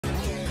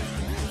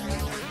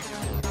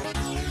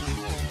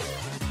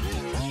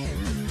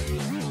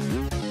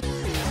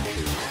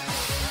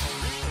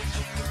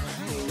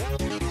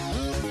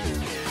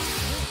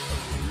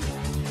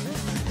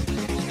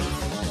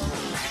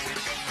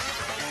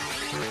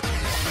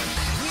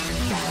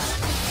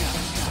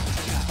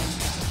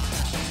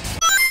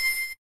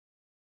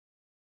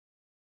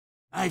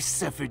I've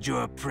suffered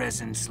your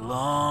presence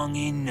long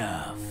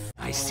enough.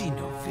 I see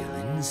no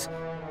villains,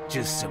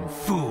 just some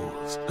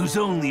fools whose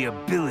only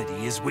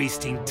ability is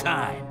wasting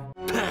time.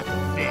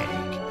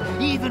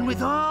 Pathetic. Even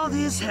with all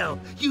this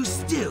help, you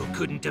still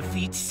couldn't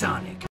defeat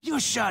Sonic. Your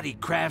shoddy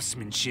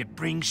craftsmanship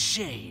brings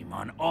shame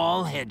on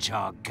all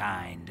Hedgehog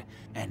kind.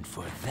 And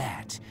for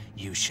that,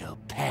 you shall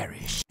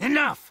perish.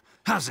 Enough!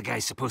 How's a guy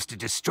supposed to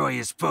destroy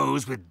his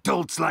foes with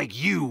dolts like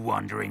you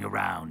wandering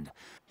around?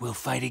 We'll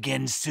fight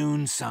again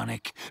soon,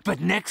 Sonic, but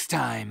next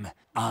time,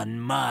 on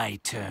my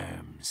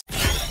terms.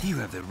 You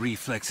have the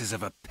reflexes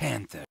of a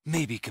panther,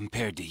 maybe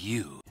compared to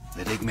you.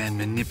 That Eggman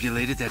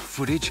manipulated that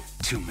footage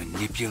to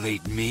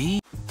manipulate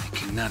me? I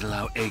cannot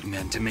allow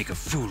Eggman to make a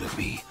fool of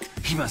me.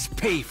 He must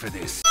pay for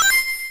this.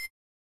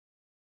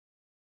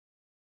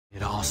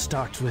 It all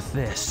starts with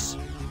this.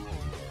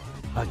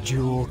 A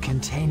jewel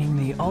containing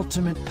the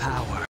ultimate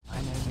power.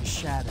 My name is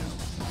Shadow.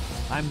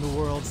 I'm the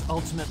world's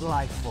ultimate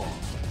life form.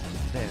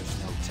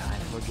 There's no time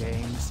for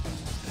games.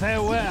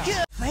 Farewell!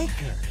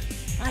 Faker!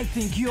 I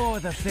think you're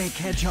the fake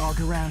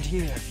hedgehog around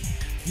here.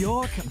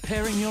 You're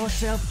comparing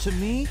yourself to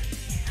me?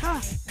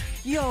 Ha!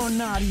 You're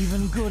not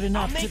even good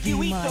enough to be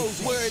my...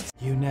 those words!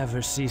 You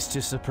never cease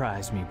to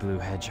surprise me, Blue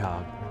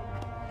Hedgehog.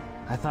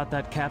 I thought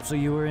that capsule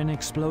you were in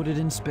exploded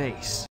in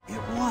space.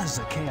 It was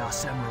a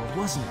Chaos Emerald,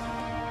 wasn't it?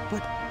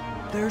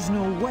 But there's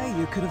no way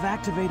you could have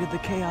activated the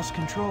Chaos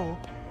Control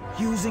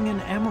using an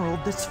emerald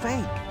that's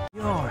fake.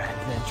 Your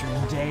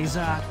adventuring days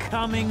are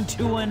coming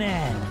to an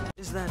end.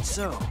 Is that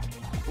so?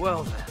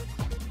 Well then,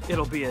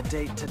 it'll be a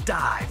date to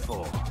die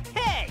for.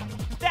 Hey!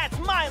 That's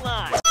my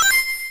line!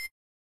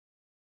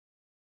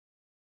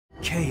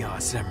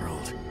 Chaos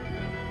Emerald.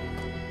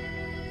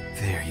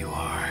 There you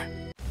are.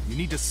 You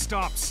need to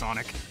stop,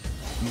 Sonic.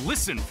 And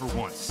listen for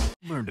once.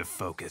 Learn to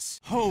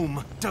focus.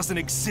 Home doesn't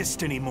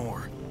exist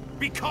anymore.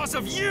 Because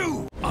of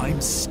you!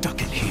 I'm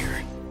stuck in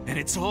here. And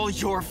it's all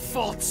your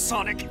fault,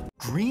 Sonic!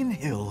 Green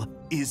Hill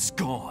is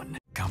gone.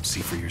 Come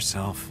see for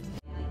yourself.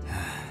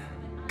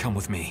 Come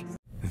with me.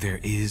 There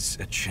is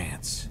a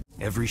chance.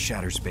 Every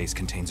shatter space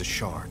contains a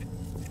shard.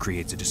 It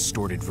creates a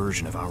distorted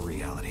version of our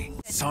reality.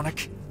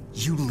 Sonic,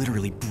 you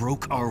literally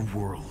broke our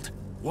world.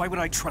 Why would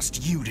I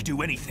trust you to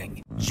do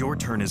anything? Your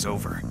turn is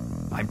over.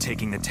 I'm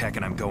taking the tech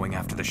and I'm going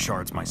after the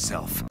shards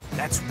myself.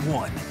 That's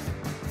 1.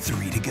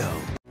 3 to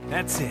go.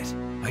 That's it.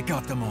 I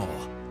got them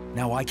all.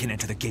 Now I can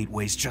enter the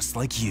gateways just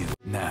like you.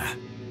 Nah,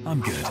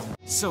 I'm good.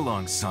 So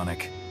long,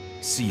 Sonic.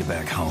 See you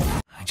back home.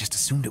 I just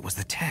assumed it was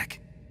the tech.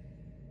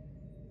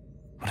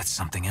 But it's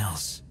something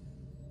else.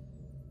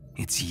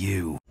 It's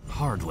you.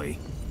 Hardly.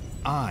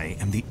 I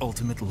am the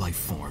ultimate life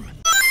form.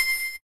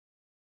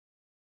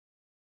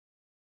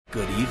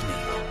 Good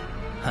evening.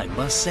 I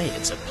must say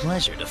it's a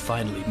pleasure to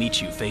finally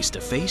meet you face to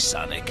face,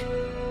 Sonic.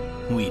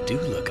 We do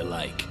look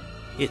alike.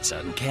 It's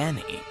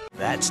uncanny.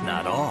 That's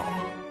not all.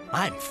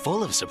 I'm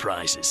full of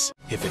surprises.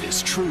 If it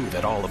is true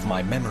that all of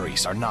my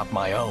memories are not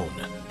my own,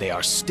 they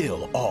are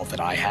still all that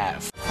I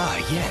have. Ah,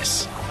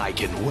 yes. I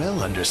can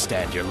well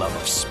understand your love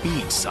of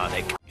speed,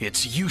 Sonic.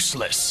 It's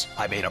useless.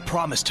 I made a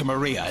promise to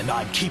Maria and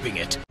I'm keeping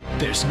it.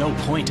 There's no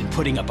point in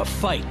putting up a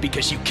fight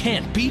because you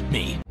can't beat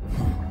me.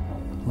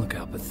 Look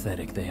how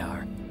pathetic they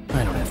are.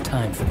 I don't have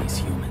time for these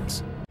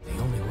humans. The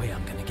only way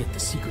I'm gonna get the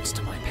secrets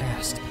to my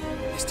past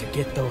is to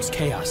get those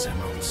Chaos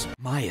Emeralds.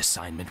 My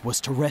assignment was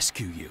to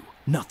rescue you,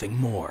 nothing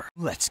more.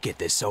 Let's get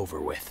this over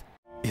with.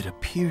 It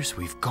appears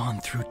we've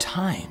gone through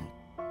time,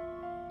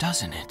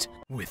 doesn't it?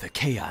 With the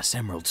Chaos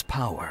Emerald's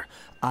power,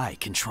 I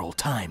control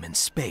time and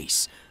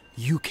space.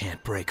 You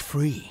can't break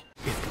free.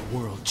 If the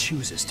world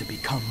chooses to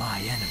become my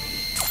enemy,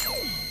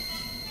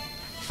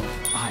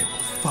 I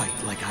will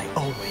fight like I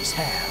always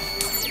have.